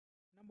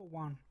Number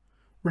 1.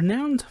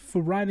 Renowned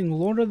for writing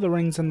Lord of the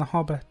Rings and The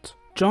Hobbit,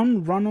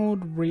 John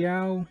Ronald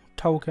Reuel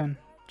Tolkien,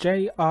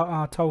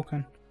 J.R.R.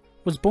 Tolkien,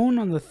 was born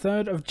on the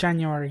 3rd of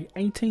January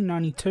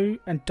 1892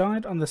 and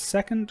died on the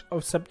 2nd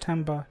of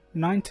September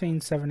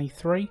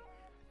 1973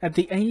 at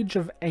the age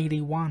of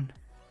 81.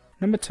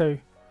 Number 2.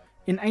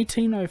 In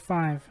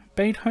 1805,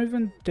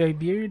 Beethoven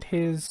debuted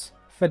his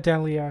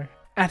Fidelio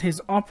at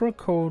his opera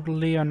called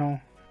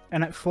Leonore,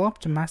 and it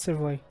flopped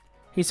massively.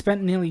 He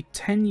spent nearly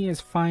 10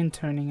 years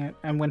fine-tuning it,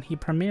 and when he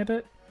premiered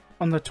it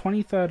on the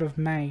 23rd of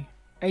May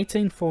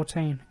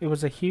 1814, it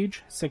was a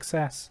huge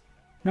success.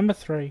 Number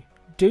 3.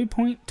 Dew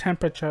point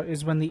temperature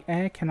is when the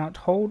air cannot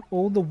hold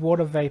all the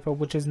water vapor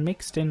which is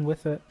mixed in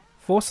with it,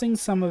 forcing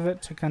some of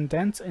it to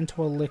condense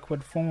into a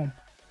liquid form.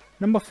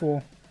 Number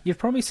 4. You've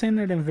probably seen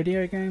it in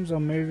video games or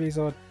movies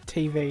or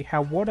TV,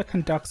 how water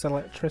conducts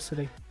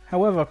electricity.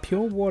 However,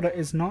 pure water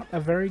is not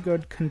a very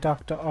good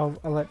conductor of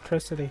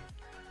electricity.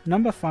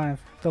 Number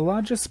 5. The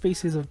largest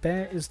species of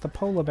bear is the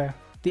polar bear.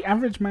 The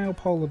average male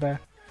polar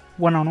bear,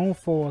 when on all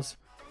fours,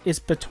 is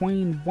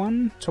between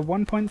 1 to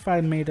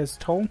 1.5 meters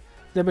tall.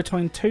 They're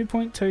between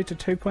 2.2 to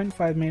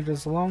 2.5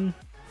 meters long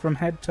from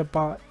head to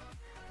butt,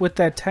 with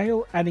their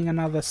tail adding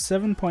another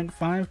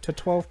 7.5 to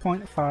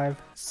 12.5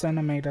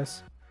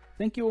 centimeters.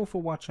 Thank you all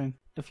for watching.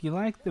 If you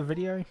liked the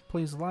video,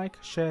 please like,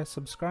 share,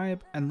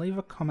 subscribe, and leave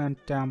a comment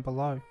down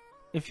below.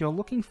 If you're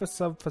looking for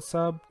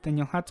sub, then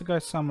you'll have to go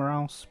somewhere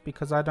else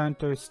because I don't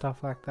do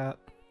stuff like that.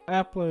 I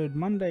upload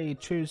Monday,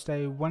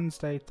 Tuesday,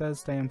 Wednesday,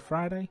 Thursday, and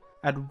Friday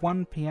at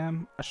 1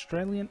 PM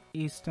Australian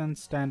Eastern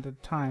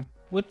Standard Time,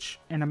 which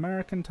in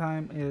American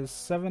time is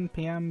 7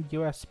 PM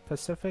US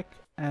Pacific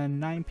and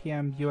 9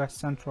 PM US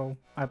Central,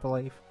 I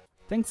believe.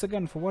 Thanks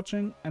again for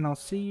watching, and I'll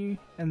see you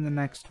in the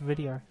next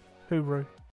video. Hooroo.